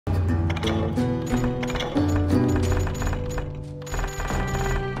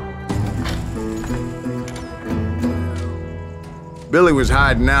Billy was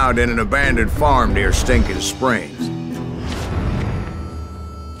hiding out in an abandoned farm near Stinking Springs.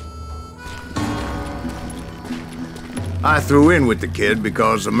 I threw in with the kid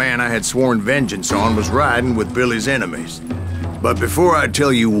because the man I had sworn vengeance on was riding with Billy's enemies. But before I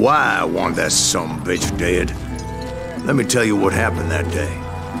tell you why I want that sumbitch dead, let me tell you what happened that day.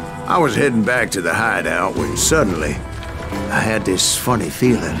 I was heading back to the hideout when suddenly I had this funny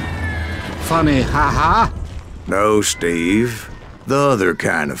feeling. Funny, haha? No, Steve. The other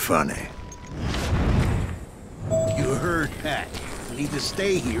kind of funny. You heard Pat. You need to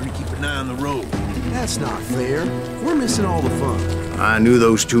stay here and keep an eye on the road. That's not fair. We're missing all the fun. I knew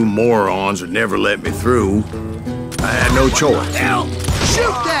those two morons would never let me through. I had no choice. Hell!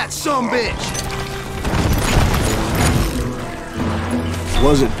 Shoot that sumbitch!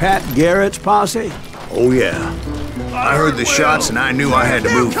 Was it Pat Garrett's posse? Oh, yeah. I heard the shots and I knew I had to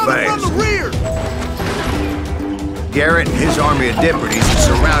move fast. From the rear! Garrett and his army of deputies had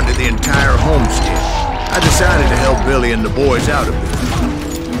surrounded the entire homestead. I decided to help Billy and the boys out of it.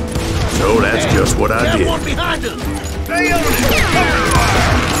 So that's just what I did. One behind us!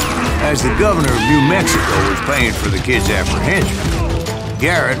 As the governor of New Mexico was paying for the kid's apprehension,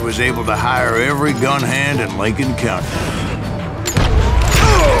 Garrett was able to hire every gun hand in Lincoln County.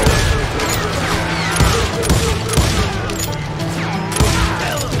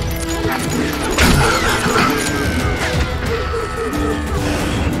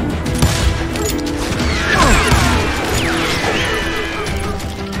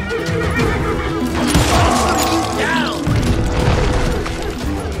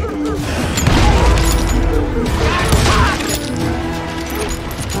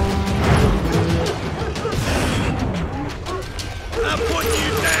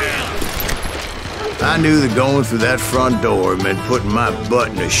 I knew that going through that front door meant putting my butt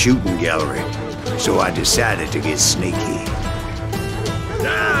in a shooting gallery, so I decided to get sneaky.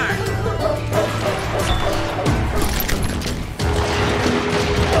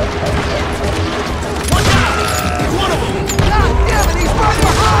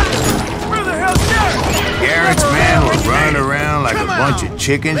 Garrett's men were running around like a bunch of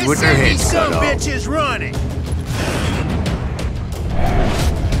chickens with their heads cut off. Bitches running.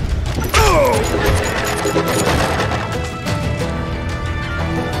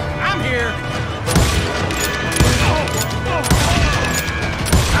 I'm here.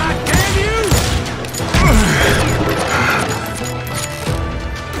 God damn you!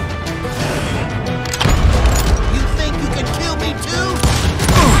 You think you can kill me too?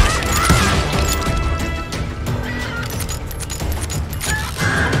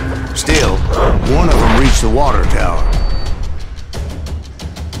 Still, one of them reached the water tower.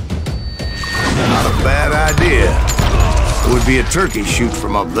 Not a bad idea. It would be a turkey shoot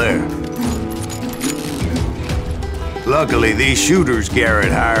from up there. Luckily, these shooters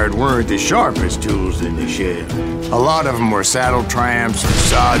Garrett hired weren't the sharpest tools in the shed. A lot of them were saddle tramps,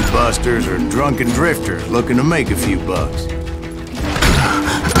 sod busters, or drunken drifters looking to make a few bucks.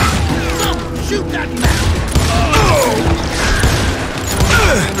 Shoot that man!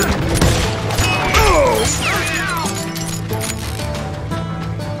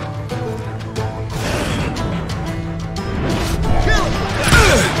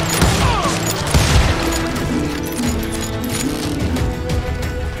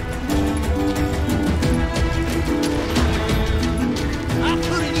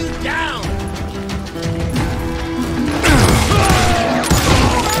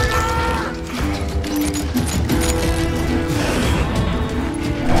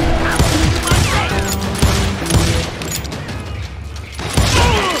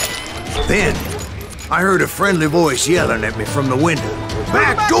 Then, I heard a friendly voice yelling at me from the window.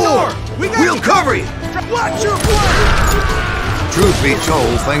 Back door! We'll cover you! Watch your flank! Truth be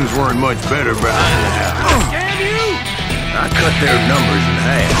told, things weren't much better behind the house. Damn you! I cut their numbers in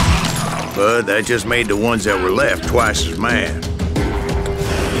half, but that just made the ones that were left twice as mad.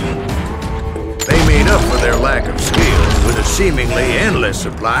 They made up for their lack of skill with a seemingly endless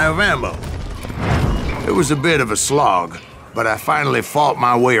supply of ammo. It was a bit of a slog, but I finally fought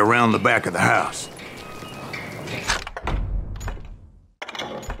my way around the back of the house.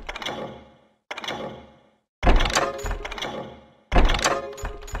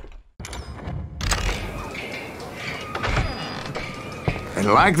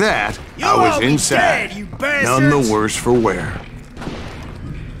 And like that, I was inside, none the worse for wear.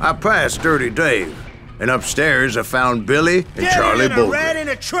 I passed Dirty Dave, and upstairs I found Billy and Charlie Bolton. A rat in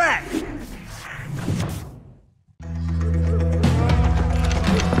a trap!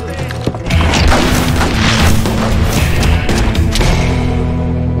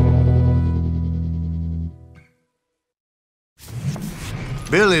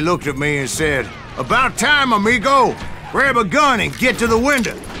 Billy looked at me and said, "About time, amigo! Grab a gun and get to the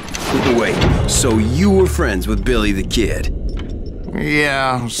window!" Wait, so you were friends with Billy the Kid?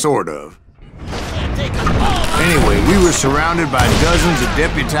 Yeah, sort of. Anyway, we were surrounded by dozens of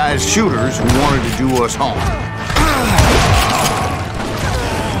deputized shooters who wanted to do us harm.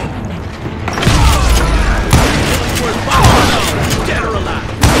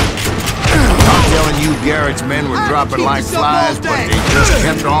 I'm telling you, Garrett's men were dropping like flies, but they just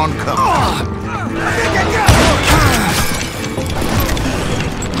kept on coming.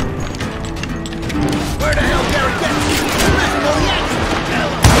 Where the hell Garrett gets you?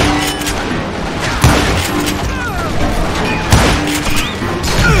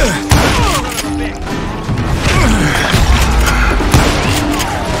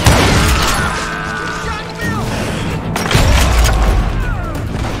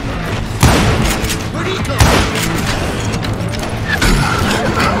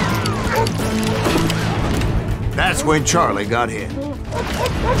 That's when Charlie got hit.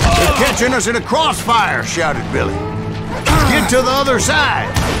 "They're catching us in a crossfire," shouted Billy. "Get to the other side!"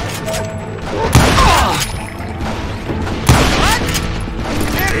 What?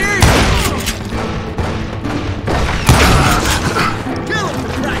 Can't hear you! Kill him,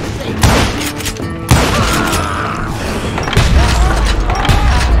 for Christ's sake!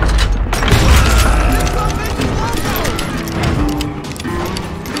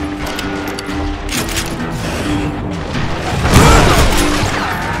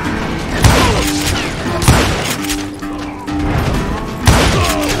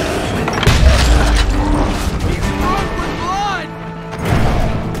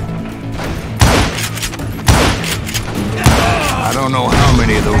 I don't know how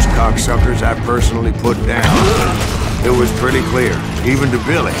many of those cocksuckers I personally put down, but it was pretty clear, even to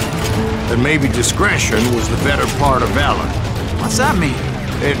Billy, that maybe discretion was the better part of valor. What's that mean?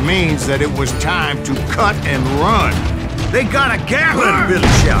 It means that it was time to cut and run. "They got a Gatling!" Billy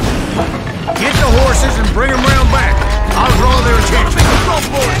shouted. "Get the horses and bring them round back. I'll draw their attention."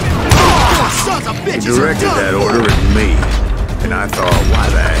 Sons of He bitches directed that order at me, and I thought, why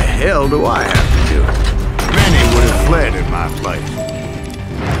the hell do I have to do it? Many would have fled in my place.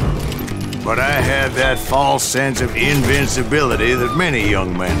 But I had that false sense of invincibility that many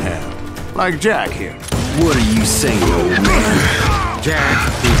young men have. Like Jack here. What are you saying, old man? Jack,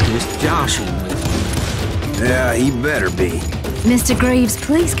 he's just joshing with you. Yeah, he better be. Mr. Greaves,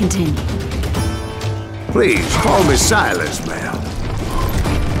 please continue. Please, call me Silas, ma'am.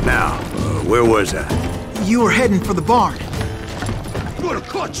 Now, where was I? You were heading for the barn. Would have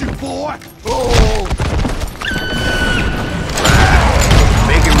caught you, boy! Oh!